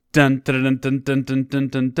Dun, dun, dun, dun, dun, dun, dun,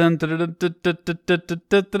 dun, dun, Totoro,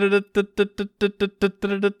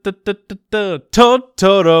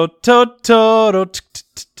 Totoro,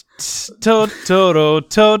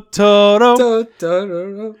 Totoro,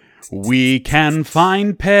 Totoro. We can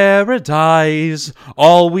find paradise.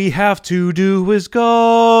 All we have to do is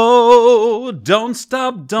go. Don't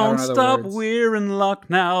stop, don't stop. We're in luck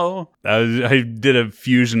now. I did a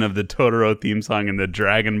fusion of the Totoro theme song and the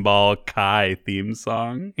Dragon Ball Kai theme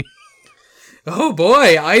song. Oh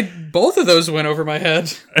boy, both of those went over my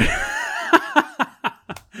head.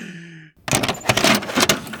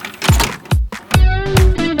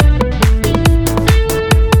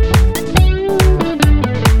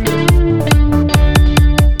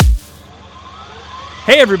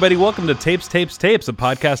 Hey everybody, welcome to Tapes, a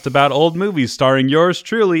podcast about old movies starring yours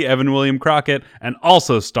truly, Evan William Crockett, and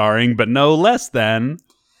also starring, but no less than...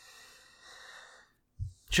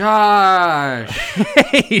 Josh!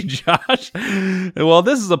 Hey, Josh! Well,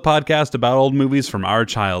 this is a podcast about old movies from our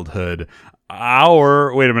childhood. Wait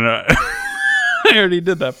a minute. I already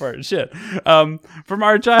did that part. Shit. From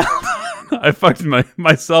our childhood. I fucked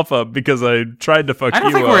myself up because I tried to fuck you up. I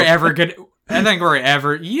don't think we're ever good...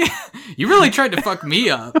 Yeah, you really tried to fuck me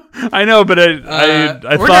up. I know, but I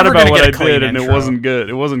thought about what I did, and it wasn't good.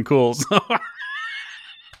 It wasn't cool. So.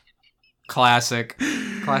 Classic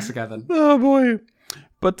Evan. Oh boy!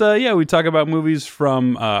 But yeah, we talk about movies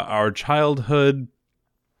from our childhood,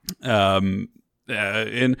 and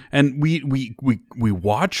we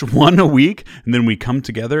watch one a week, and then we come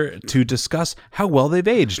together to discuss how well they've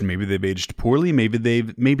aged. Maybe they've aged poorly. Maybe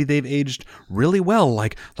they've aged really well,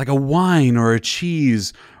 like a wine or a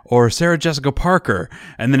cheese or Sarah Jessica Parker.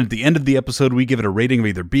 And then at the end of the episode, we give it a rating of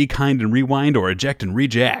either Be Kind and Rewind or Eject and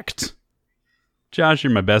Reject. Josh,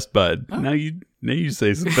 you're my best bud. Oh. Now you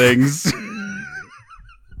say some things.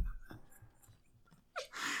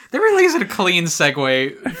 There really isn't a clean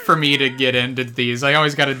segue for me to get into these. I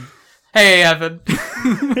always gotta... Hey, Evan.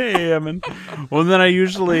 Hey, Evan. Well, then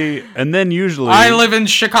usually... I live in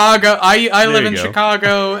Chicago. I live in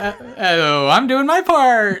Chicago. Oh, I'm doing my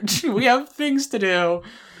part. We have things to do.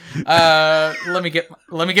 Let me get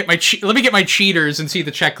my cheaters and see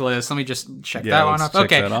the checklist. Let me just check that one off.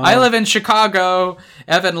 Okay, I live in Chicago.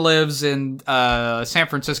 Evan lives in San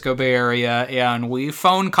Francisco Bay Area, and we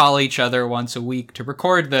phone call each other once a week to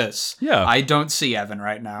record this. Yeah, I don't see Evan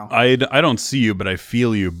right now. I don't see you, but I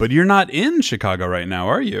feel you. But you're not in Chicago right now,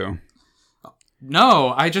 are you?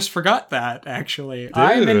 No, I just forgot that. Actually, dude.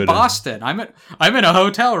 I'm in Boston. I'm in a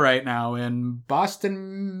hotel right now in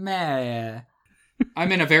Boston, Mass.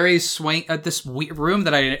 I'm in a very this room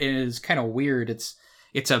that is kind of weird. It's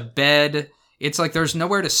a bed. It's like there's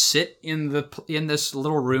nowhere to sit in this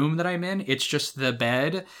little room that I'm in. It's just the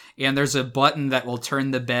bed, and there's a button that will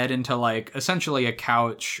turn the bed into like essentially a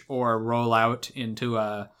couch or roll out into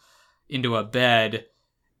a bed.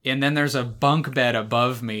 And then there's a bunk bed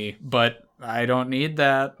above me, but I don't need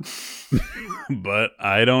that.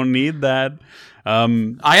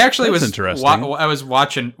 I actually was interesting. I was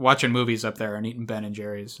watching movies up there and eating Ben and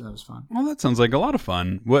Jerry's. So that was fun. Well, that sounds like a lot of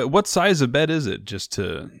fun. What size of bed is it? Just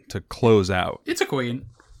to close out. It's a queen.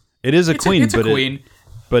 It is a queen. It's a queen.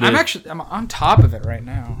 But I'm on top of it right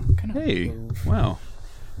now. Hey, wow.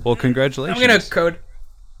 Well, congratulations. I'm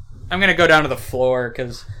gonna go down to the floor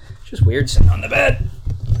because it's just weird sitting on the bed.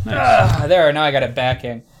 Nice. There. Now I got it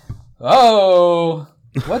backing. Oh,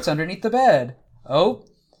 what's underneath the bed? Oh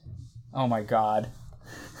my god.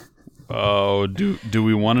 Oh, do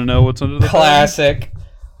we want to know what's under the bed?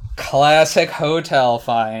 Classic hotel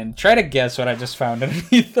find. Try to guess what I just found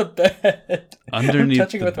underneath the bed. Underneath I'm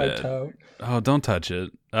touching the with bed. My toe. Oh, don't touch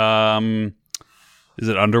it. Is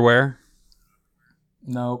it underwear?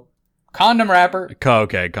 Nope. Condom wrapper.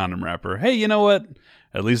 Okay, condom wrapper. Hey, you know what?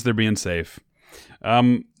 At least they're being safe.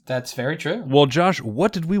 That's very true. Well, Josh,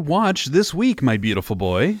 what did we watch this week, my beautiful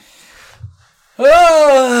boy?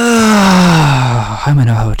 I'm in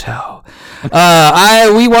a hotel.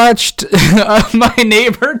 We watched My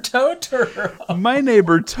Neighbor Totoro. My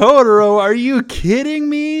Neighbor Totoro? Are you kidding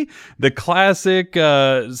me? The classic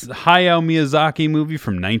Hayao Miyazaki movie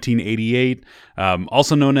from 1988,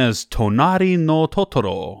 also known as Tonari no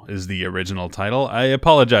Totoro is the original title. I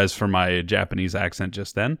apologize for my Japanese accent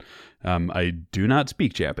just then. I do not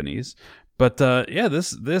speak Japanese. But yeah,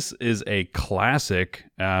 this is a classic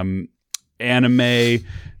anime.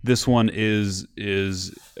 This one is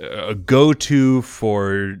a go-to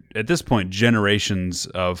for, at this point, generations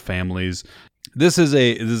of families. This is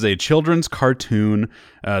a children's cartoon.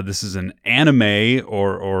 This is an anime,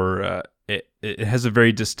 or it has a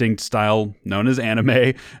very distinct style known as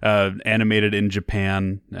anime, animated in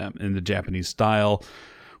Japan in the Japanese style.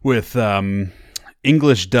 with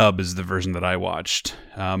English dub is the version that I watched.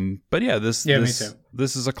 But yeah, me too.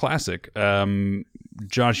 This is a classic.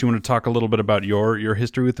 Josh, you want to talk a little bit about your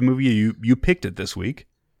history with the movie? You picked it this week.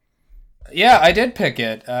 Yeah, I did pick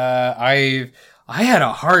it. I had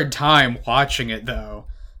a hard time watching it though,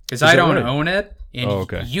 because I don't own it, and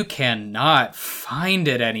you cannot find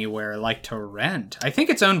it anywhere like to rent. I think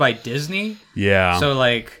it's owned by Disney. Yeah. So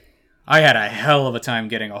like, I had a hell of a time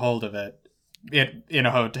getting a hold of it in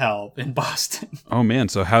a hotel in Boston. Oh man!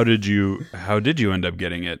 So how did you end up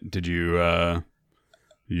getting it? Did you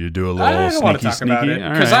you do a little I don't want to talk sneaky? about it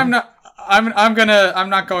because I'm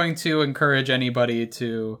not going to encourage anybody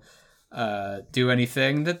to do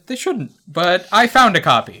anything that they shouldn't. But I found a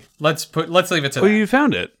copy. Let's leave it to that. Oh, you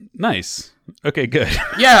found it. Nice. Okay, good.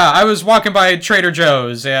 Yeah, I was walking by Trader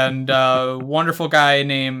Joe's and a wonderful guy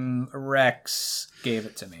named Rex gave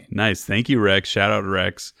it to me. Nice. Thank you, Rex. Shout out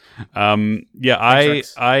Rex. Thanks,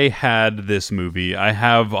 Rex. I had this movie. I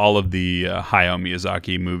have all of the Hayao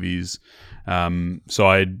Miyazaki movies. So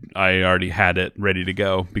I already had it ready to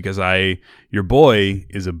go because your boy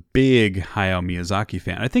is a big Hayao Miyazaki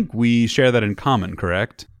fan. I think we share that in common,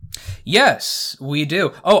 correct? Yes, we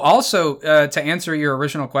do. Oh, also, to answer your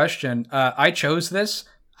original question, I chose this.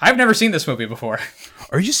 I've never seen this movie before.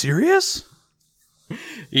 Are you serious?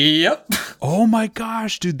 Yep. Oh my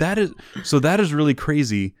gosh, dude, that is really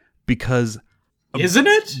crazy because isn't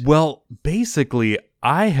it? Well, basically,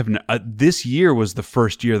 I have this year was the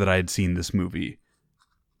first year that I had seen this movie.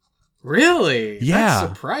 Really? Yeah.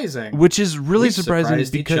 That's surprising. Which is really surprising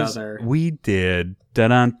because we did.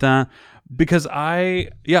 Da-da-da. Because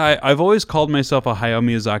I've always called myself a Hayao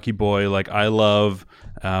Miyazaki boy. Like I love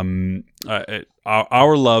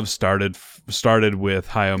our love started with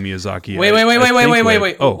Hayao Miyazaki.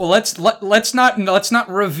 Wait. Oh, well, let's not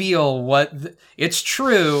reveal what. It's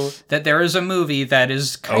true that there is a movie that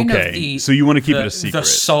is kind of the. So you want to keep it a secret? The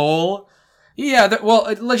soul. Yeah.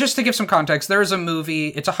 Just to give some context, there is a movie.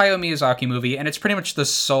 It's a Hayao Miyazaki movie, and it's pretty much the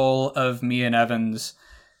soul of me and Evan's,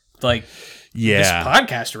 like. Yeah. This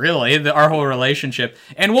podcast, really, our whole relationship,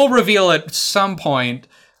 and we'll reveal at some point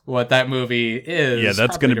what that movie is. Yeah,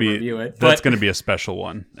 that's going to be a special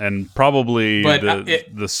one, and probably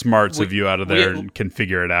the smarts of you out of there can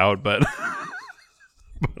figure it out, but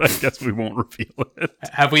I guess we won't reveal it.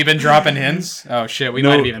 Have we been dropping hints? Oh shit, we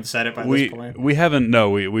might have even said it by this point. We haven't. No,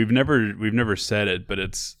 we've never said it, but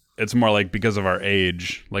it's more like because of our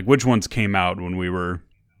age, like which ones came out when we were,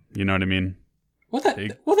 you know what I mean.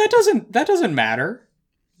 That doesn't matter.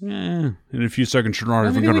 Yeah, in a few seconds,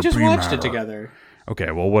 we just watched it together.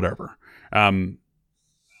 Okay, well, whatever.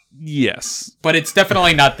 Yes, but it's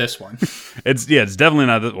definitely not this one. It's definitely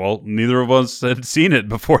not this. Well, neither of us had seen it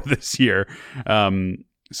before this year.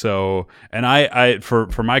 So, and I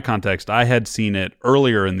for my context, I had seen it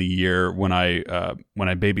earlier in the year when I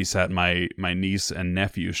babysat my niece and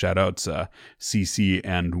nephew. Shout outs CC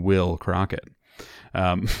and Will Crockett.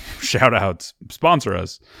 Shout outs, sponsor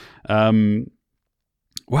us.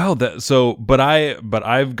 Wow, but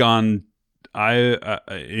I've gone, all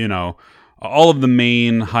of the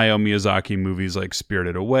main Hayao Miyazaki movies like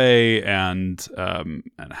Spirited Away and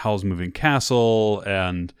Howl's Moving Castle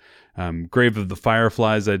and Grave of the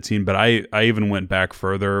Fireflies I'd seen, but I even went back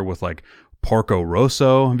further with like Porco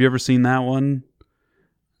Rosso. Have you ever seen that one?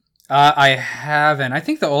 I haven't. I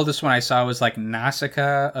think the oldest one I saw was like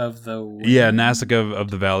Nausicaa of the Wind. Yeah, Nausicaa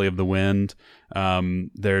of the Valley of the Wind. I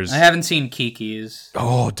haven't seen Kiki's.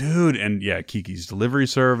 Oh, dude. And yeah, Kiki's Delivery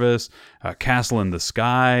Service, Castle in the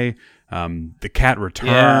Sky, The Cat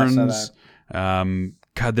Returns. Yeah,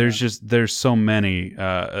 God, there's so many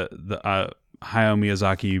the Hayao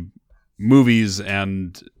Miyazaki movies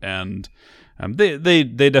and they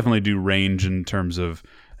definitely do range in terms of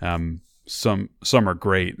some are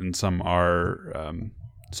great and some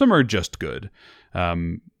are just good.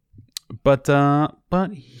 But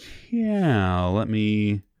yeah, let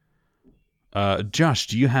me Josh,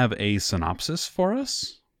 do you have a synopsis for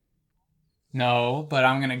us? No, but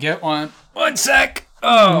I'm gonna get one. One sec.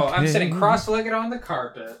 Oh, okay. I'm sitting cross-legged on the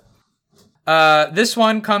carpet. This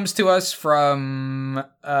one comes to us from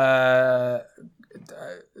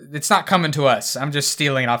it's not coming to us. I'm just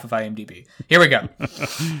stealing it off of IMDb. Here we go.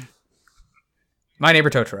 My Neighbor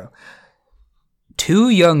Totoro. Two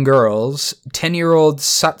young girls, 10-year-old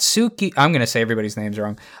Satsuki... I'm going to say everybody's names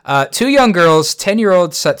wrong. Two young girls,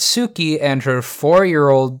 10-year-old Satsuki and her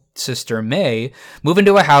 4-year-old sister Mei, move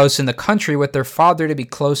into a house in the country with their father to be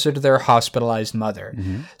closer to their hospitalized mother.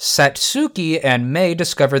 Mm-hmm. Satsuki and Mei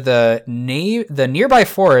discover the nearby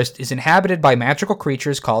forest is inhabited by magical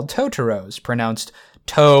creatures called Totoros, pronounced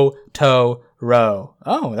To-To-Ro.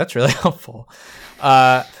 Oh, that's really helpful.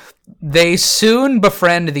 They soon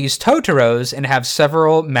befriend these Totoros and have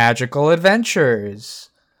several magical adventures.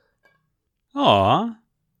 Aw.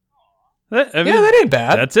 That ain't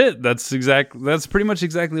bad. That's it. That's pretty much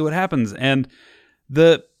exactly what happens. And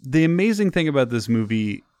the amazing thing about this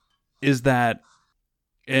movie is that,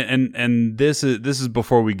 and this is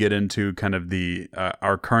before we get into kind of the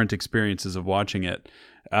our current experiences of watching it.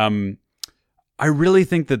 I really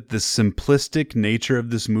think that the simplistic nature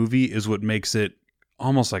of this movie is what makes it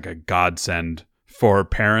almost like a godsend for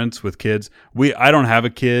parents with kids. I don't have a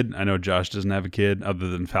kid. I know Josh doesn't have a kid other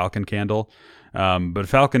than Falcon Candle. But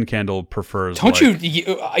Falcon Candle prefers.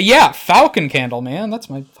 Yeah, Falcon Candle, man. That's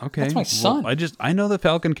my son. Well, I know that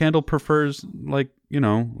Falcon Candle prefers like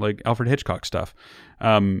Alfred Hitchcock stuff.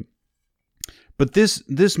 But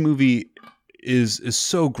this movie is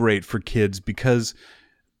so great for kids because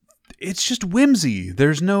it's just whimsy.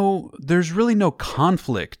 There's really no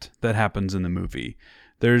conflict that happens in the movie.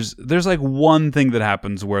 There's like one thing that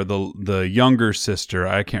happens where the younger sister,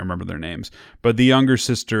 I can't remember their names, but the younger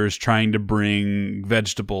sister is trying to bring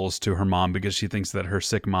vegetables to her mom because she thinks that her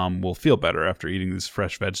sick mom will feel better after eating these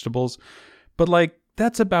fresh vegetables. But like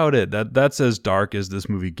that's about it. That's as dark as this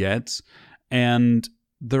movie gets, and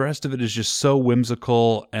the rest of it is just so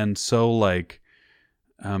whimsical and so like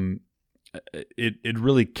it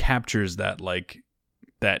really captures that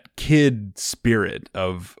kid spirit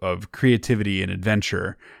of creativity and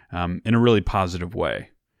adventure in a really positive way.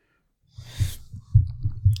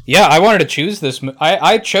 Yeah, I wanted to choose this.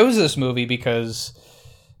 I chose this movie because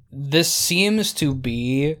this seems to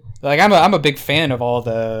be like I'm a big fan of all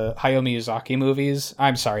the Hayao Miyazaki movies.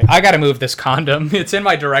 I'm sorry, I got to move this condom. It's in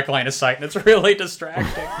my direct line of sight, and it's really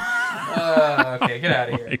distracting. Okay, get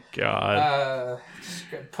out of here. Oh my God.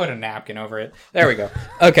 Put a napkin over it. There we go.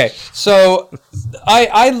 Okay, so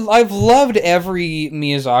I've loved every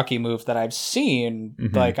Miyazaki movie that I've seen.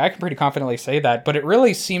 Mm-hmm. Like I can pretty confidently say that, but it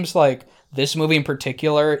really seems like this movie in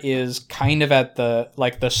particular is kind of at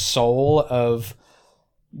the soul of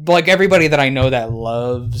like everybody that I know that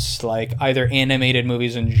loves like either animated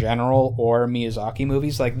movies in general or Miyazaki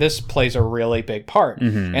movies. Like this plays a really big part,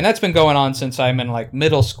 mm-hmm. and that's been going on since I'm in like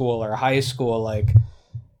middle school or high school. Like,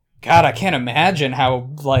 God, I can't imagine how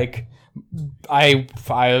like I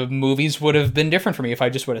movies would have been different for me if I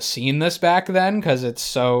just would have seen this back then, because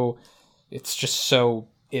it's just so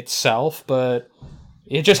itself, but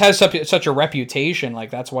it just has such a reputation.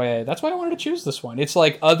 Like that's why I wanted to choose this one. It's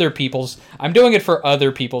like I'm doing it for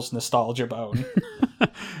other people's nostalgia bone.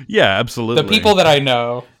 Yeah, absolutely. The people that I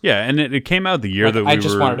know. Yeah, and it came out the year that I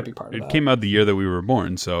just wanted to be part of it. It came out the year that we were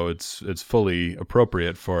born, so it's fully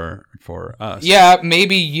appropriate for us. Yeah,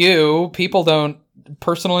 maybe you. People don't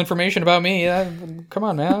personal information about me. Come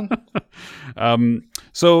on, man.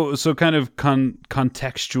 So kind of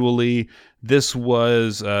contextually, this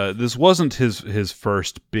wasn't his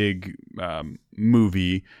first big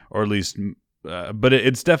movie, or at least, but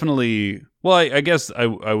it's definitely, well, I guess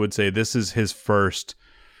I would say this is his first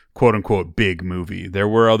quote unquote big movie. There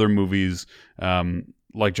were other movies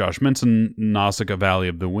like Josh mentioned, Nausicaa, Valley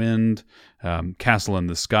of the Wind, Castle in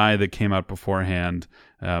the Sky that came out beforehand,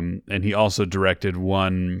 and he also directed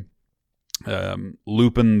one,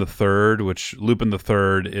 Lupin the Third, which Lupin the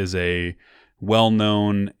Third is a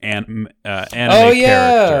well-known anime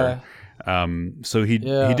character. So he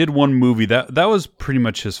did one movie that was pretty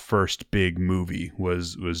much his first big movie,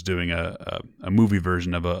 was doing a movie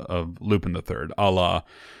version of Lupin the Third, a la,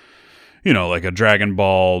 like a Dragon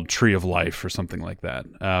Ball Tree of Life or something like that.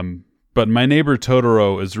 But My Neighbor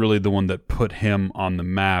Totoro is really the one that put him on the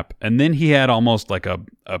map. And then he had almost like a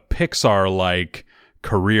Pixar-like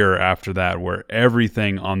career after that, where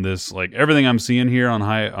everything on this, like everything I'm seeing here on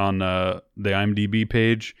the IMDb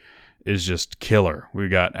page is just killer. We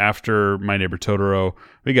got, after My Neighbor Totoro,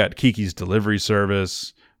 we got Kiki's Delivery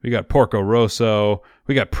Service, we got Porco Rosso,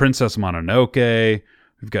 we got Princess Mononoke,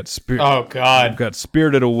 we've got Oh God, we've got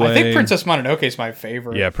Spirited Away. I think Princess Mononoke is my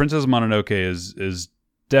favorite. Yeah, Princess Mononoke is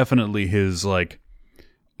definitely his like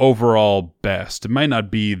overall best. It might not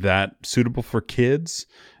be that suitable for kids,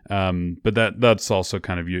 but that's also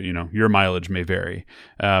kind of your mileage may vary.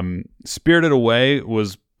 Spirited Away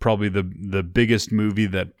was probably the biggest movie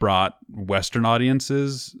that brought Western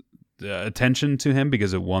audiences attention to him,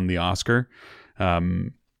 because it won the Oscar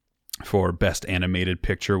for Best Animated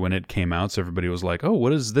Picture when it came out. So everybody was like, "Oh,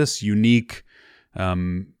 what is this unique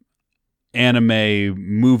anime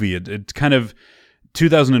movie?" It kind of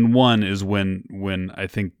 2001 is when I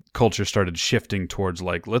think culture started shifting towards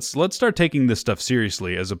like let's start taking this stuff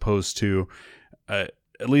seriously, as opposed to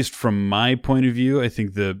at least from my point of view, I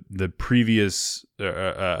think the previous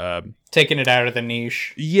taking it out of the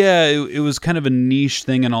niche. Yeah, it was kind of a niche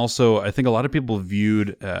thing, and also I think a lot of people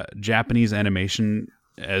viewed Japanese animation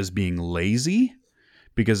as being lazy,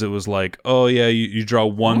 because it was like, oh yeah, you draw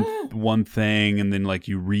one thing and then like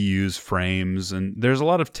you reuse frames, and there's a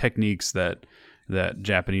lot of techniques that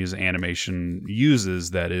Japanese animation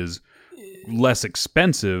uses that is less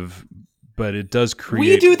expensive, but it does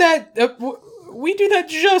create. We do that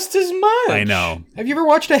just as much. I know. Have you ever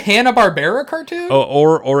watched a Hanna-Barbera cartoon? Oh,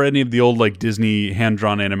 or any of the old like Disney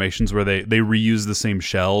hand-drawn animations where they reuse the same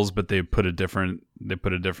shells, but they put a different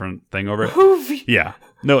thing over it. Yeah.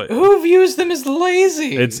 No. Who views them as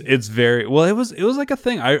lazy? It's very well. It was like a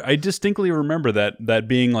thing. I distinctly remember that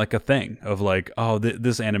being like a thing of like, oh,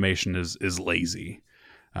 this animation is lazy.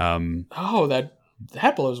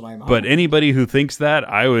 That blows my mind. But anybody who thinks that,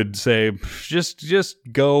 I would say just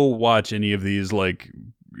go watch any of these like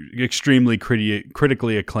extremely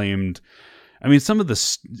critically acclaimed. I mean,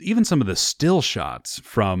 even some of the still shots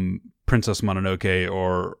from Princess Mononoke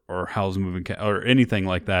or Howl's Moving Castle or anything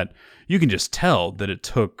like that, you can just tell that it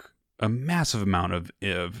took a massive amount of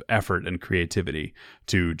effort and creativity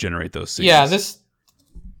to generate those scenes. Yeah, this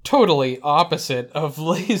totally opposite of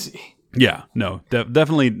lazy. Yeah, no,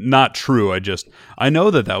 definitely not true. I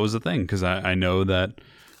know that was a thing because I know that,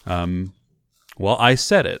 I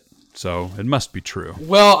said it, so it must be true.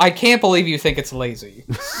 Well, I can't believe you think it's lazy.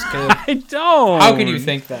 I don't. How can you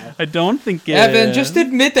think that? I don't think it Evan, just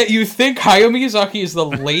admit that you think Hayao Miyazaki is the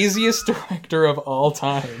laziest director of all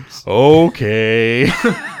times. Okay.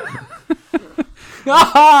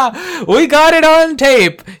 We got it on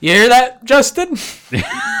tape. You hear that, Justin?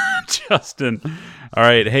 Justin. All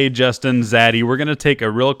right. Hey, Justin, Zaddy, we're going to take a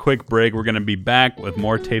real quick break. We're going to be back with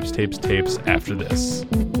more tapes after this.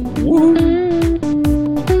 Woo!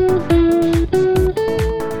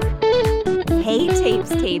 Hey,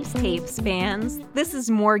 Tapes fans. This is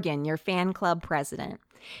Morgan, your fan club president.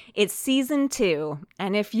 It's season 2,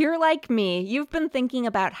 and if you're like me, you've been thinking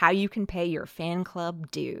about how you can pay your fan club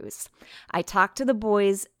dues. I talked to the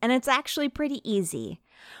boys, and it's actually pretty easy.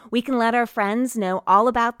 We can let our friends know all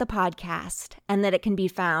about the podcast and that it can be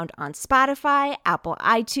found on Spotify, Apple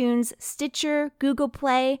iTunes, Stitcher, Google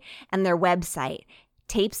Play, and their website,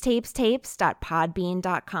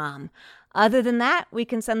 tapes.podbean.com. Other than that, we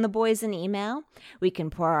can send the boys an email, we can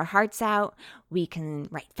pour our hearts out, we can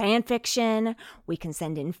write fan fiction, we can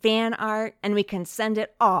send in fan art, and we can send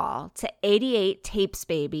it all to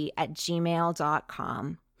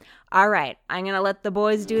 88tapesbaby@gmail.com. All right, I'm going to let the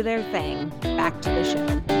boys do their thing. Back to the show.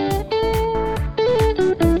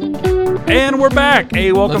 And we're back.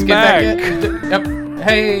 Hey, welcome back. Yep.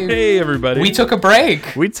 Hey, everybody. We took a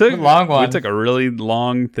break. We took a long one. We took a really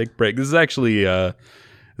long, thick break. This is actually the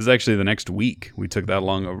next week. We took that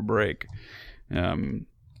long of a break.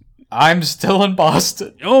 I'm still in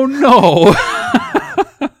Boston. Oh no.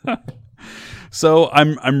 So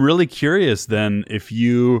I'm really curious then if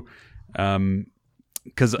you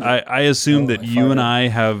because I assume that you and I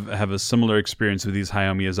have a similar experience with these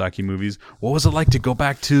Hayao Miyazaki movies. What was it like to go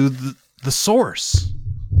back to the source?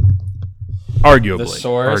 Arguably. The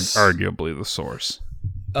source? Arguably the source.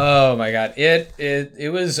 Oh my god.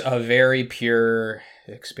 It was a very pure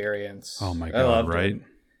experience. Oh my god, right? It.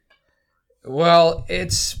 Well,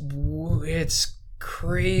 it's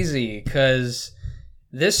crazy because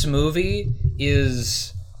this movie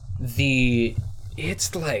is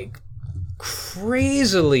it's like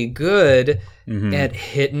crazily good at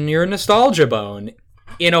hitting your nostalgia bone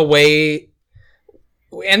in a way,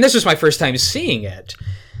 and this was my first time seeing it.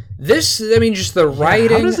 Just the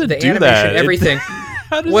writing, the animation, that? everything.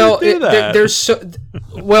 How does it do that?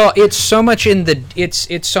 It's so much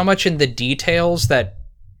in the details that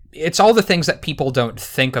it's all the things that people don't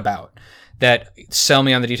think about that sell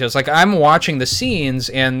me on the details. Like, I'm watching the scenes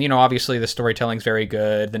and, obviously the storytelling's very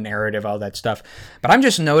good, the narrative, all that stuff. But I'm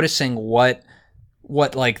just noticing what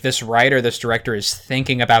like this director is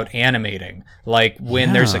thinking about animating. Like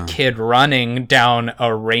when there's a kid running down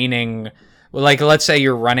a let's say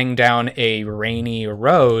you're running down a rainy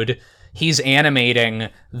road, he's animating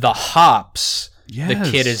the hops the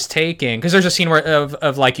kid is taking, because there's a scene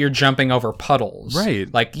of like you're jumping over puddles,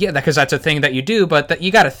 right? Like, yeah, because that's a thing that you do, but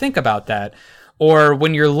you got to think about that. Or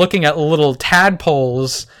when you're looking at little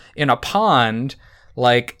tadpoles in a pond,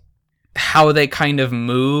 like how they kind of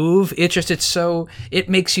move. It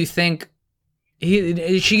makes you think.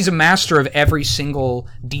 She's a master of every single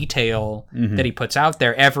detail that he puts out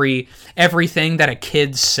there. Everything that a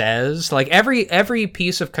kid says, like every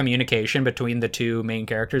piece of communication between the two main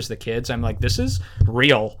characters, the kids, I'm like, this is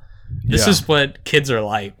real. This is what kids are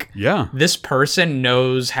like. Yeah. This person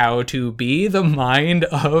knows how to be the mind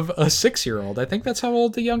of a 6-year-old. I think that's how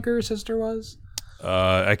old the younger sister was.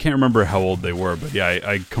 I can't remember how old they were, but yeah,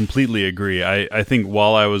 I completely agree. I think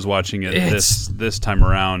while I was watching it this time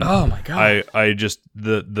around, oh my God, I just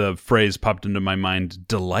the phrase popped into my mind: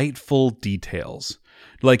 delightful details.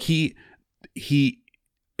 Like he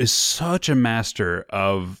is such a master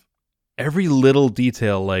of every little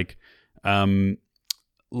detail. Like in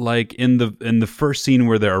the first scene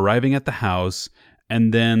where they're arriving at the house,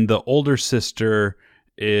 and then the older sister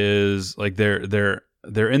is like they're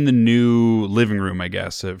in the new living room, I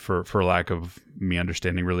guess, for lack of me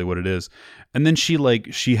understanding really what it is. And then she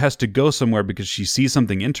has to go somewhere because she sees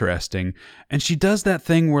something interesting. And she does that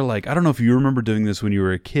thing where, like, I don't know if you remember doing this when you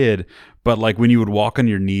were a kid, but like when you would walk on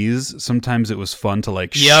your knees, sometimes it was fun to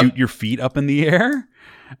like shoot your feet up in the air.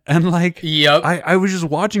 And like, I was just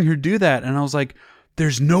watching her do that. And I was like,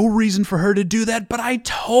 there's no reason for her to do that, but I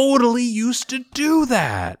totally used to do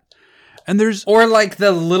that. And there's so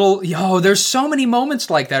many moments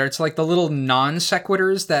like that. It's like the little non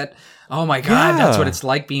sequiturs that, oh my God, that's what it's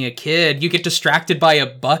like being a kid. You get distracted by a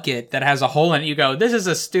bucket that has a hole in it. You go, this is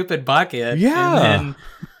a stupid bucket. Yeah. And then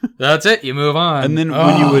that's it. You move on. And then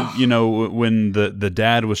when you would, when the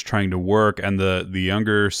dad was trying to work and the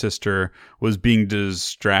younger sister was being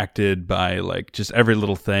distracted by like just every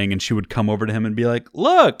little thing, and she would come over to him and be like,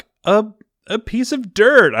 look, a piece of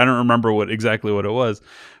dirt. I don't remember exactly what it was.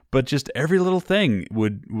 But just every little thing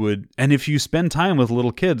would, and if you spend time with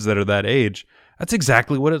little kids that are that age, that's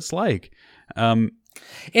exactly what it's like.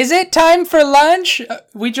 Is it time for lunch?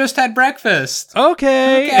 We just had breakfast.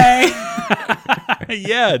 Okay.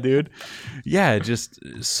 Yeah, dude. Yeah, just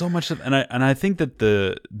so much. And I think that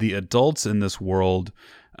the adults in this world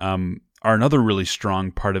are another really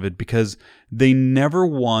strong part of it, because they never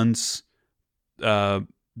once they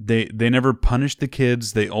never punish the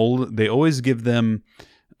kids. They always give them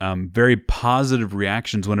very positive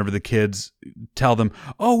reactions whenever the kids tell them,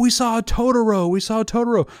 oh, we saw a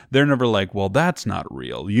Totoro. They're never like, well, that's not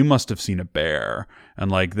real. You must have seen a bear. And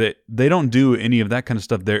like they don't do any of that kind of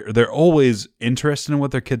stuff. They're always interested in what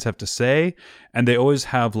their kids have to say. And they always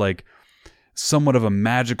have like somewhat of a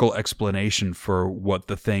magical explanation for what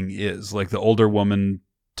the thing is. Like the older woman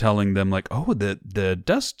telling them like, oh, the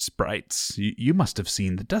dust sprites. You must have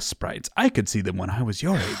seen the dust sprites. I could see them when I was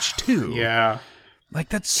your age too. Yeah. Like,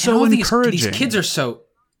 that's so encouraging. These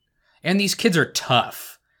kids are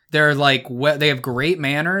tough. They're like, they have great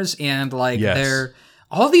manners, and like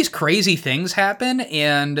all these crazy things happen,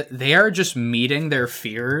 and they are just meeting their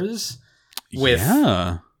fears with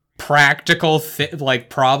practical like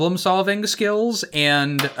problem solving skills,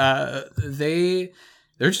 and they're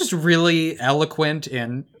just really eloquent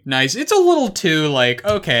and nice. It's a little too like,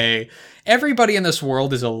 okay, everybody in this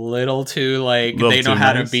world is a little too like they know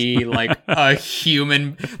how to be like a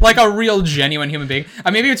human, like a real genuine human being.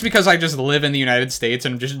 Maybe it's because I just live in the United States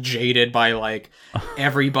and I'm just jaded by like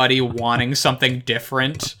everybody wanting something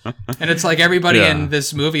different. And it's like everybody in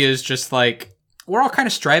this movie is just like, we're all kind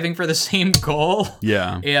of striving for the same goal.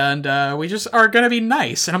 Yeah. And we just are going to be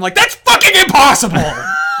nice. And I'm like, that's fucking impossible.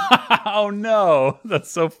 Oh no,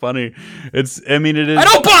 that's so funny. It is. I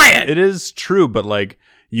don't buy it. It is true, but like,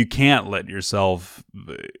 you can't let yourself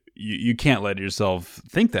you can't let yourself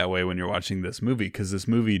think that way when you're watching this movie, because this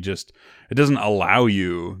movie just, it doesn't allow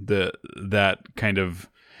you that kind of,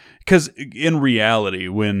 because in reality,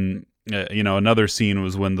 when another scene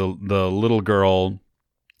was when the little girl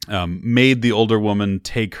made the older woman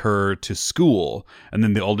take her to school, and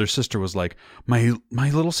then the older sister was like, my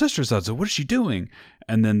little sister's outside, what is she doing?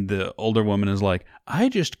 And then the older woman is like, I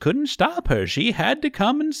just couldn't stop her. She had to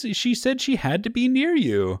come and see. She said she had to be near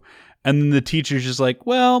you. And then the teacher's just like,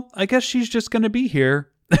 well, I guess she's just going to be here.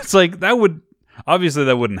 It's like, that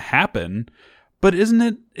wouldn't happen. But isn't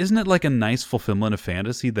it like a nice fulfillment of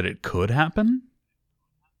fantasy that it could happen?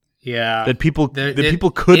 Yeah. That people could be this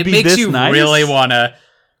nice? It makes you really want to.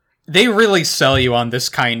 They really sell you on this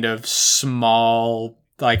kind of small,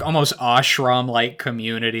 like almost ashram-like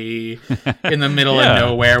community in the middle of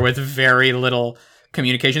nowhere with very little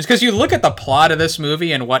communications. Because you look at the plot of this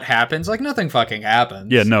movie and what happens, like nothing fucking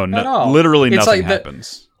happens. Yeah, no, literally nothing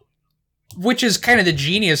happens. Which is kind of the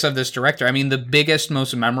genius of this director. I mean, the biggest,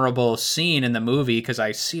 most memorable scene in the movie, because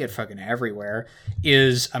I see it fucking everywhere,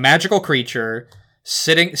 is a magical creature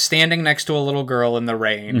standing next to a little girl in the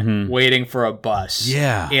rain, waiting for a bus.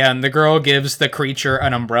 Yeah. And the girl gives the creature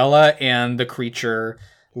an umbrella, and the creature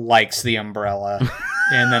likes the umbrella.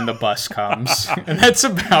 And then the bus comes. And that's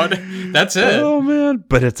it. Oh, man.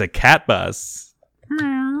 But it's a cat bus.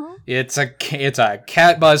 It's a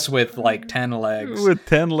cat bus with like 10 legs. With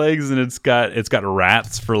 10 legs, and it's got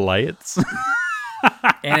rats for lights.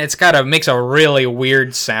 And it's makes a really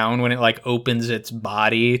weird sound when it like opens its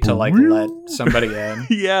body to like let somebody in.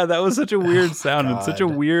 Yeah, that was such a weird sound. God. It's such a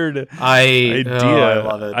weird idea. I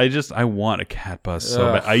love it. I want a cat bus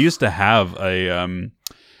so bad. I used to have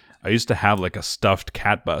like a stuffed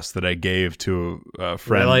cat bus that I gave to a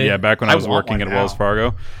friend. Really? Yeah, back when I was working at Wells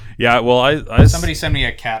Fargo. Yeah, well, somebody sent me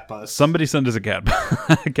a cat bus. Somebody sent us a cat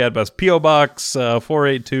bus. P.O. Box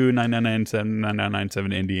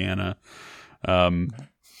 482-9997 Indiana.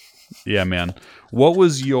 Yeah, man. What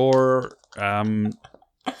was your what I'm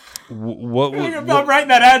writing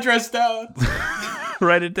that address down.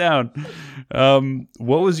 Write it down.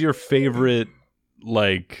 What was your favorite,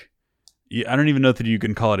 like, I don't even know that you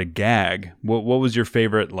can call it a gag. What was your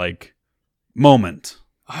favorite, like, moment?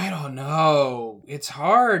 I don't know. It's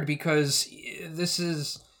hard because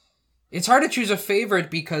it's hard to choose a favorite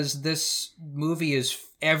because this movie is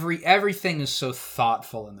everything is so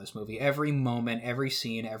thoughtful in this movie. Every moment, every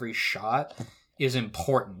scene, every shot is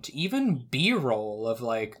important. Even B-roll of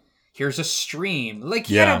like, here's a stream. Like,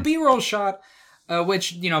 he had a B-roll shot,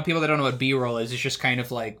 which, you know, people that don't know what B-roll is just kind of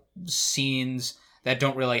like scenes that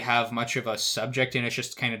don't really have much of a subject, and it's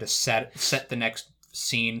just kind of to set the next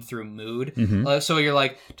scene through mood. Mm-hmm. So you're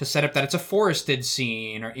like, to set up that it's a forested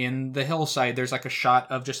scene, or in the hillside there's like a shot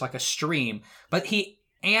of just like a stream, but he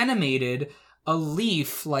animated a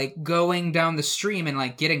leaf like going down the stream and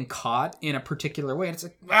like getting caught in a particular way, and it's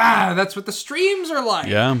like, that's what the streams are like.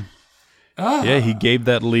 Yeah. Yeah, he gave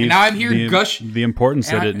that leaf, and now I'm here the importance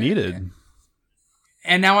that it needed.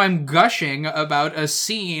 And now I'm gushing about a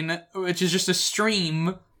scene which is just a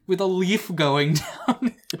stream with a leaf going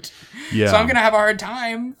down it. Yeah. So I'm going to have a hard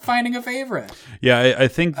time finding a favorite. Yeah, I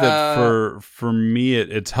think that for me,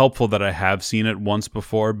 it's helpful that I have seen it once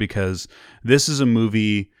before, because this is a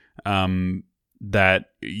movie that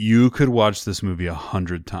you could watch this movie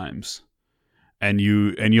 100 times, and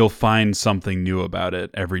you'll find something new about it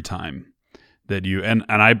every time that you and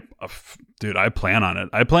I plan on it.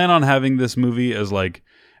 I plan on having this movie as like.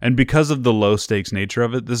 And because of the low stakes nature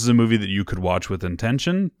of it, this is a movie that you could watch with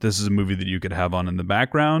intention. This is a movie that you could have on in the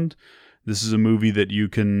background. This is a movie that you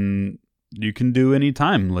can do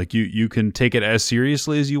anytime. Like you can take it as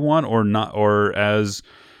seriously as you want, or not, or as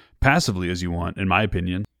passively as you want, in my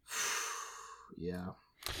opinion. Yeah.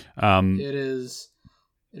 It is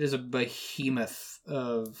a behemoth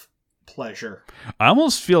of pleasure. I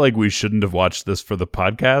almost feel like we shouldn't have watched this for the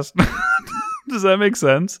podcast. Does that make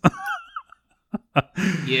sense?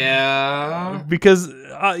 Yeah, because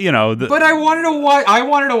but I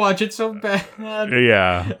wanted to watch it so bad.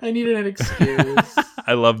 Yeah, I needed an excuse.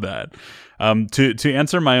 I love that. To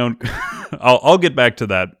answer my own, I'll get back to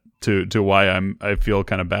that to why I feel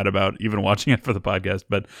kind of bad about even watching it for the podcast.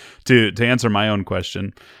 But to answer my own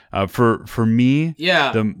question, for me,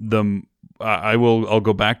 yeah, I'll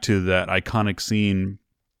go back to that iconic scene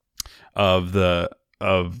of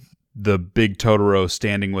the big Totoro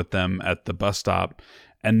standing with them at the bus stop,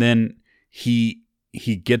 and then he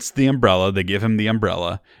gets the umbrella. They give him the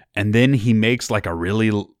umbrella, and then he makes like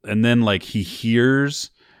and then like he hears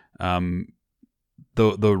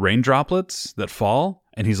the rain droplets that fall,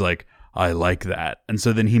 and he's like, I like that. And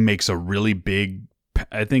so then he makes a really big,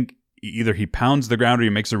 I think either he pounds the ground or he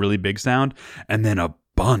makes a really big sound, and then a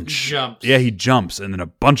bunch jumps. Yeah, he jumps, and then a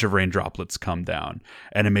bunch of rain droplets come down,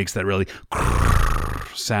 and it makes that really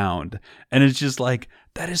sound, and it's just like,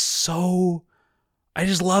 that is so, I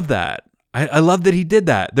just love that. I love that he did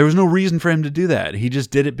that. There was no reason for him to do that. He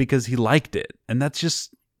just did it because he liked it, and that's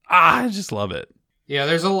just I just love it. Yeah,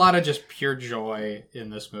 there's a lot of just pure joy in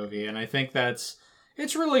this movie, and I think it's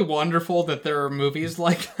really wonderful that there are movies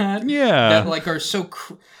like that. Yeah, that like are so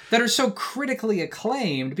critically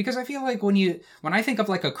acclaimed, because I feel like when I think of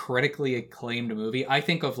like a critically acclaimed movie, I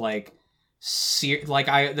think of like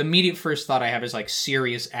the immediate first thought I have is like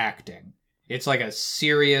serious acting. It's like a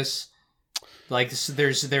serious, like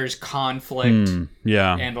there's conflict,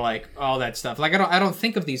 yeah, and like all that stuff. Like I don't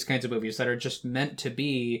think of these kinds of movies that are just meant to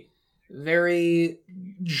be very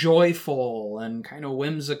joyful and kind of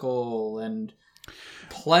whimsical and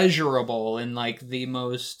pleasurable in like the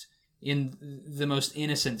most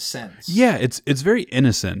innocent sense. Yeah, it's very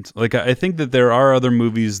innocent. Like I think that there are other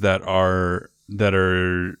movies that are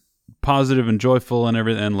positive and joyful and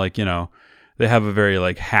everything, and like, you know, they have a very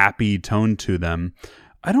like happy tone to them.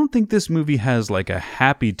 I don't think this movie has like a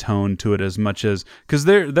happy tone to it as much as, because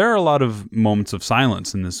there are a lot of moments of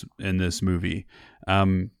silence in this movie,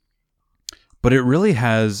 but it really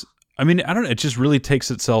has. I mean, I don't know. It just really takes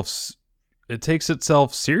itself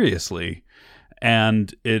seriously,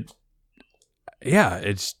 and it yeah,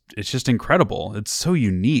 it's just incredible. It's so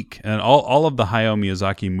unique, and all of the Hayao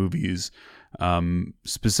Miyazaki movies,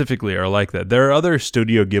 specifically, are like that. There are other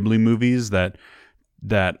Studio Ghibli movies that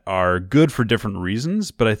are good for different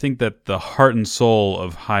reasons, but I think that the heart and soul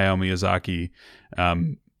of Hayao Miyazaki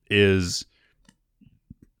is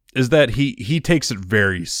that he takes it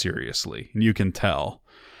very seriously, and you can tell.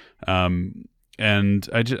 And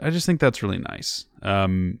I just think that's really nice.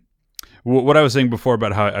 What I was saying before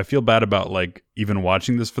about how I feel bad about like even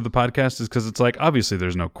watching this for the podcast is because it's like, obviously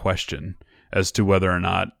there's no question as to whether or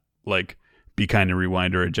not like Be Kind and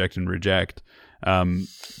Rewind or Eject and Reject.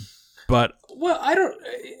 But well, I don't.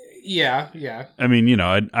 Yeah. I mean, you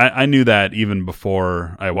know, I knew that even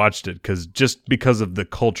before I watched it because of the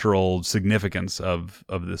cultural significance of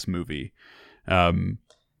this movie. I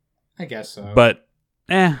guess so. But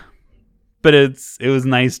it was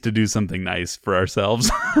nice to do something nice for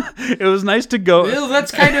ourselves. It was nice to go. Well,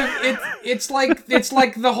 that's kind of it. It's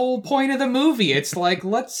like the whole point of the movie. It's like,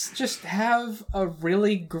 let's just have a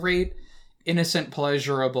really great, innocent,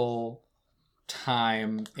 pleasurable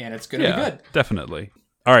time, and it's gonna be good. Definitely.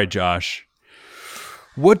 All right, Josh.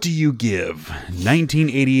 What do you give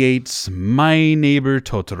 1988's My Neighbor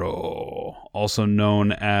Totoro, also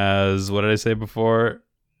known as, what did I say before?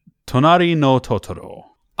 Tonari no Totoro.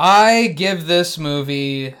 I give this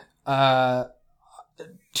movie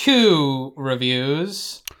 2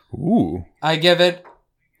 reviews. Ooh. I give it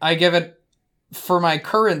for my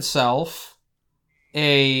current self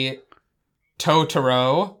a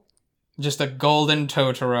Totoro, just a golden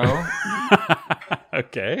Totoro.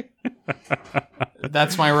 Okay.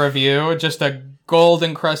 That's my review, just a gold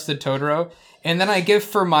encrusted Totoro. And then I give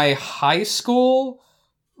for my high school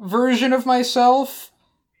version of myself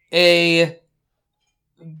a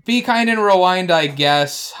Be Kind and Rewind, I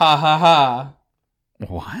guess. Ha ha ha.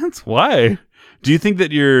 What? Why? Do you think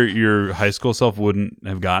that your high school self wouldn't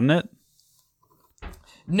have gotten it?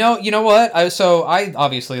 No, you know what? I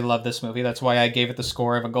obviously love this movie. That's why I gave it the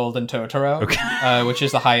score of a golden Totoro, okay. Which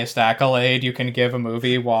is the highest accolade you can give a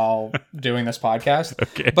movie while doing this podcast.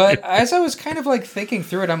 Okay. But as I was kind of like thinking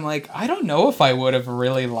through it, I'm like, I don't know if I would have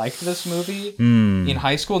really liked this movie in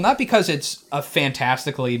high school. Not because it's a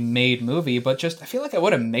fantastically made movie, but just I feel like I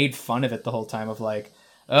would have made fun of it the whole time of like,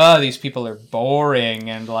 oh, these people are boring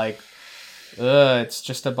and like, it's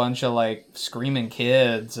just a bunch of like screaming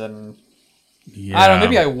kids and... Yeah. I don't know,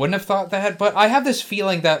 maybe I wouldn't have thought that, but I have this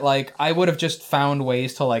feeling that, like, I would have just found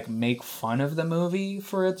ways to, like, make fun of the movie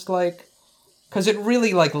for its, like... Because it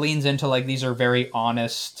really, like, leans into, like, these are very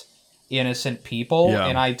honest, innocent people,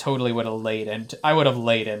 and I totally would have laid into... I would have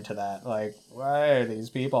laid into that. Like, why are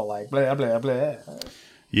these people, like, blah, blah, blah?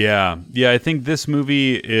 Yeah, I think this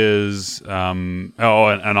movie is... and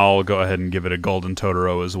I'll go ahead and give it a golden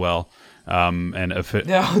Totoro as well. And if it...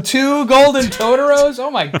 No, 2 golden Totoros?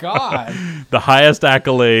 Oh my god. The highest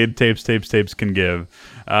accolade tapes can give.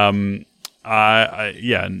 No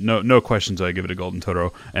questions. I give it a golden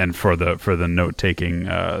Totoro, and for the note taking,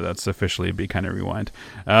 that's officially Be Kind of Rewind.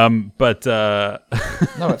 No, it's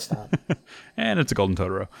not. And it's a golden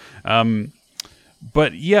Totoro.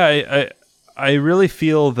 But yeah, I really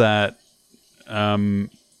feel that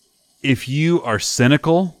if you are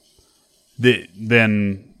cynical,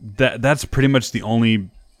 then that's pretty much the only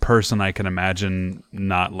person I can imagine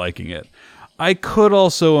not liking it. I could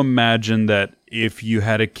also imagine that if you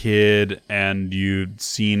had a kid and you'd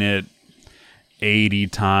seen it 80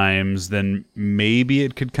 times, then maybe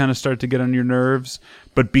it could kind of start to get on your nerves.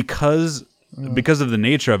 But because of the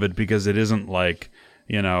nature of it, because it isn't like,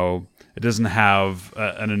 you know, it doesn't have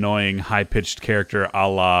an annoying high-pitched character a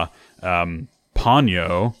la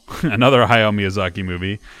Ponyo, another Hayao Miyazaki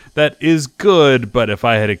movie, that is good, but if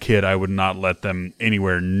I had a kid, I would not let them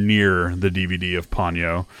anywhere near the DVD of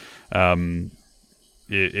Ponyo. Ham!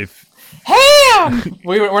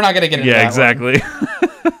 We're not going to get into that. Yeah, exactly.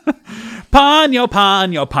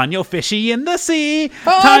 Ponyo, fishy in the sea.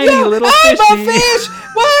 Ponyo, tiny little fishy. I'm a fish!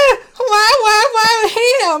 Why,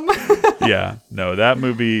 ham? Yeah, no, that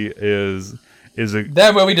movie is a...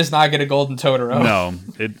 That movie does not get a golden Totoro. No.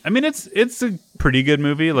 It's a pretty good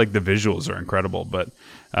movie. Like, the visuals are incredible, but...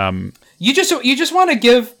 You just want to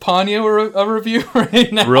give Ponyo a review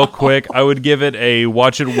right now? Real quick, I would give it a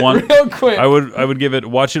watch it one... Real quick. I would give it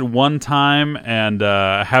watch it one time and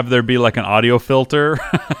have there be like an audio filter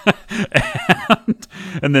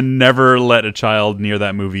and then never let a child near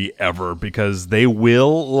that movie ever, because they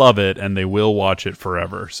will love it and they will watch it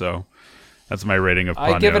forever. So that's my rating of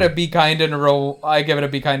Ponyo. I give it a Be Kind and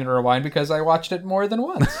Rewind because I watched it more than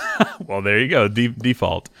once. Well, there you go.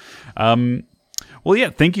 Default. Well,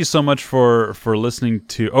 yeah, thank you so much for listening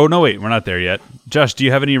to... Oh, no, wait, we're not there yet. Josh, do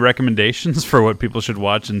you have any recommendations for what people should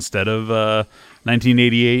watch instead of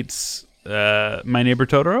 1988's My Neighbor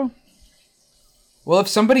Totoro? Well, if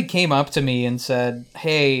somebody came up to me and said,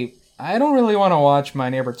 hey, I don't really want to watch My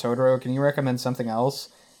Neighbor Totoro, can you recommend something else?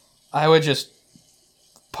 I would just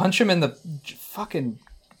punch him in the fucking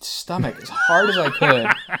stomach as hard as I could.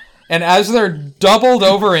 And as they're doubled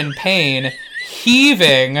over in pain,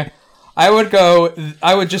 heaving... I would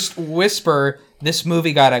just whisper, this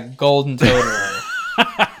movie got a golden Totoro.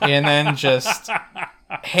 And then just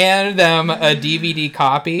hand them a DVD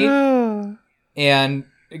copy and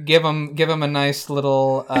give them a nice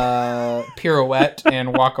little pirouette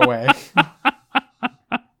and walk away.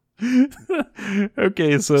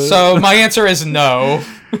 Okay, so my answer is no.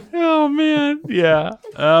 Oh, man. Yeah.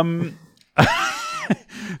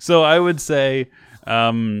 So I would say...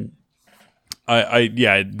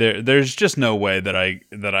 there's just no way that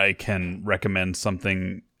I can recommend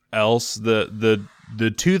something else. The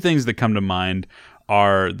two things that come to mind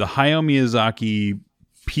are the Hayao Miyazaki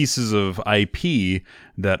pieces of IP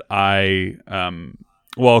that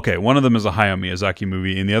one of them is a Hayao Miyazaki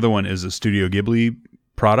movie, and the other one is a Studio Ghibli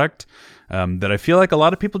product that I feel like a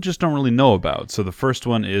lot of people just don't really know about. So the first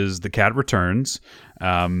one is The Cat Returns.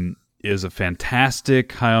 Is a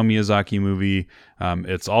fantastic Hayao Miyazaki movie.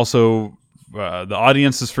 It's also the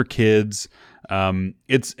audience is for kids.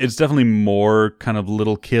 It's definitely more kind of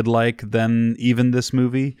little kid-like than even this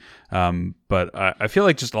movie. But I feel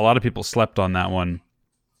like just a lot of people slept on that one.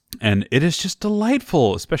 And it is just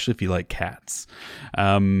delightful, especially if you like cats.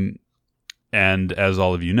 And as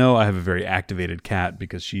all of you know, I have a very activated cat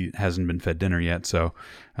because she hasn't been fed dinner yet. So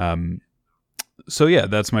yeah,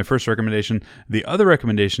 that's my first recommendation. The other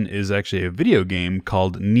recommendation is actually a video game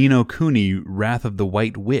called Ni no Kuni: Wrath of the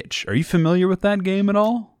White Witch. Are you familiar with that game at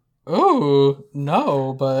all? Oh,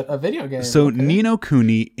 no, but a video game. So okay. Ni no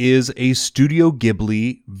Kuni is a Studio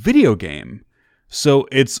Ghibli video game. So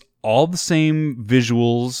it's all the same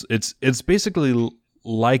visuals. It's basically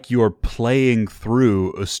like you're playing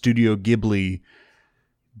through a Studio Ghibli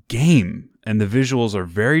game. And the visuals are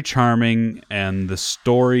very charming, and the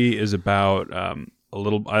story is about I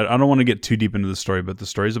don't want to get too deep into the story, but the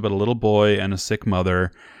story is about a little boy and a sick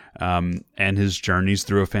mother, and his journeys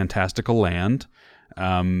through a fantastical land.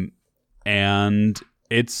 And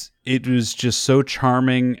it was just so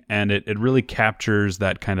charming, and it really captures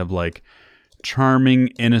that kind of like charming,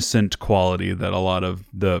 innocent quality that a lot of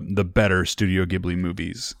the better Studio Ghibli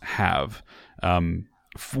movies have.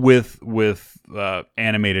 With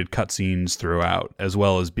animated cutscenes throughout, as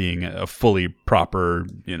well as being a fully proper,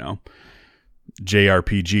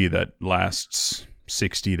 JRPG that lasts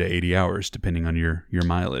 60 to 80 hours, depending on your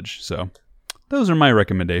mileage. So those are my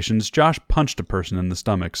recommendations. Josh punched a person in the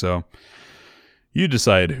stomach, so you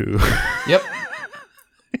decide who. Yep.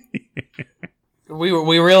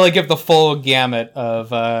 We really give the full gamut of,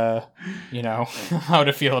 how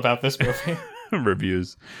to feel about this movie.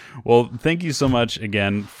 Reviews. Well, thank you so much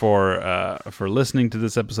again for listening to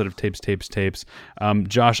this episode of Tapes.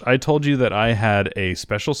 Josh, I told you that I had a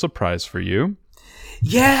special surprise for you.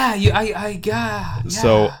 Yeah, I got. Yeah.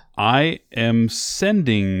 So I am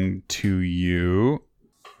sending to you.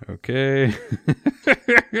 Okay.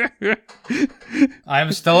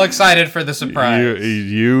 I'm still excited for the surprise.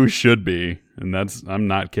 You should be, and I'm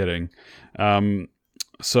not kidding.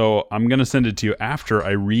 So I'm going to send it to you after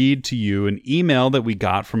I read to you an email that we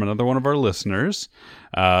got from another one of our listeners.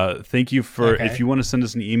 Thank you for, if you want to send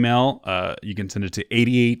us an email, you can send it to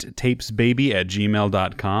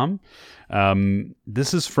 88tapesbaby@gmail.com.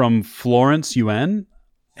 This is from Florence UN.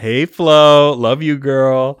 Hey, Flo. Love you,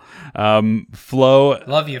 girl. Flo.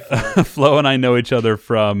 Love you, Flo. Flo and I know each other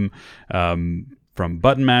from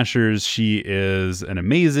Button Mashers. She is an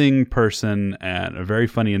amazing person and a very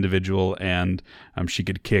funny individual, and she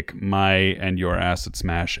could kick my and your ass at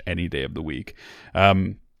Smash any day of the week.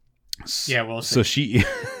 Yeah, we'll see. So she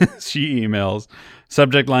emails.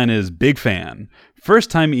 Subject line is big fan. First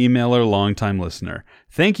time emailer, long time listener.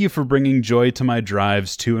 Thank you for bringing joy to my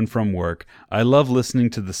drives to and from work. I love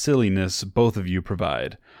listening to the silliness both of you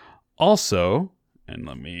provide. Also, and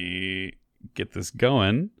let me get this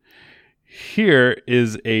going. Here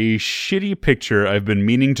is a shitty picture I've been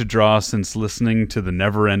meaning to draw since listening to the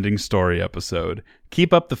Neverending Story episode.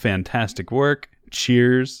 Keep up the fantastic work.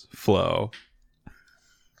 Cheers, Flo.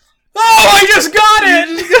 Oh, I just got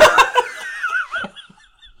it!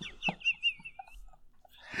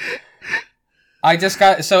 I just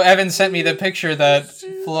got, so Evan sent me the picture that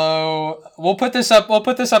Flo, we'll put this up on the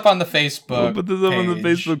Facebook We'll put this up on the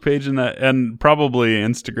Facebook page and probably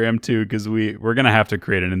Instagram too, because we're going to have to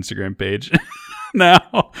create an Instagram page.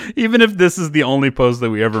 now, even if this is the only post that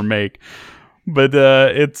we ever make. But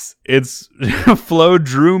it's Flo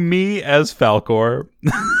drew me as Falkor,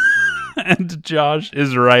 and Josh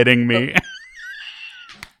is writing me.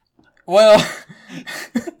 Well,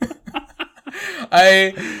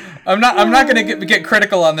 I'm not gonna get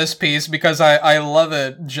critical on this piece because I love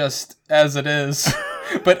it just as it is.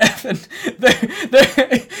 But Evan,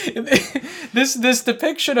 this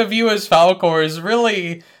depiction of you as Falkor is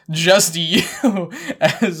really just you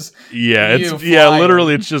as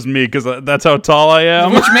literally it's just me because that's how tall I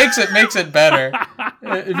am, which makes it better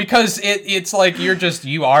because it's like you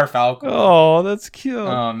are Falkor. Oh, that's cute.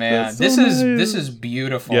 Oh man, that's so this nice. is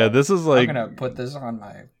beautiful. Yeah, this is like I'm gonna put this on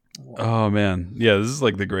my. Oh man, yeah, this is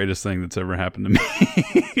like the greatest thing that's ever happened to me.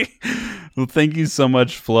 Well, thank you so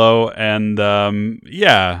much, Flo, and I'm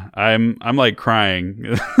like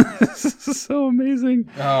crying. This is so amazing.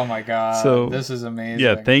 Oh my god, so this is amazing.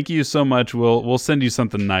 Yeah, thank you so much. We'll send you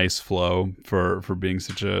something nice, Flo, for being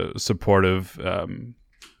such a supportive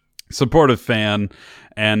fan,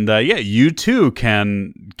 and you too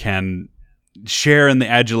can share in the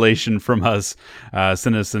adulation from us.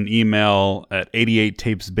 Send us an email at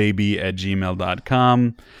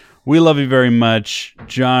 88tapesbaby@gmail.com. We love you very much.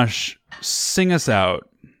 Josh, sing us out.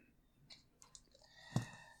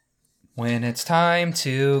 When it's time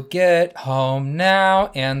to get home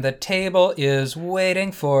now, and the table is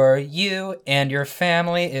waiting for you, and your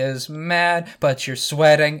family is mad, but you're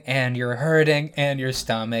sweating, and you're hurting, and your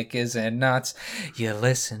stomach is in knots, you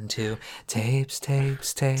listen to tapes.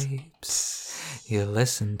 You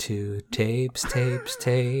listen to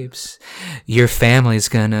tapes. Your family's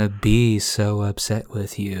gonna be so upset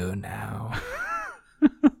with you now.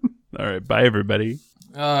 All right, bye everybody.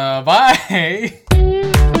 Bye.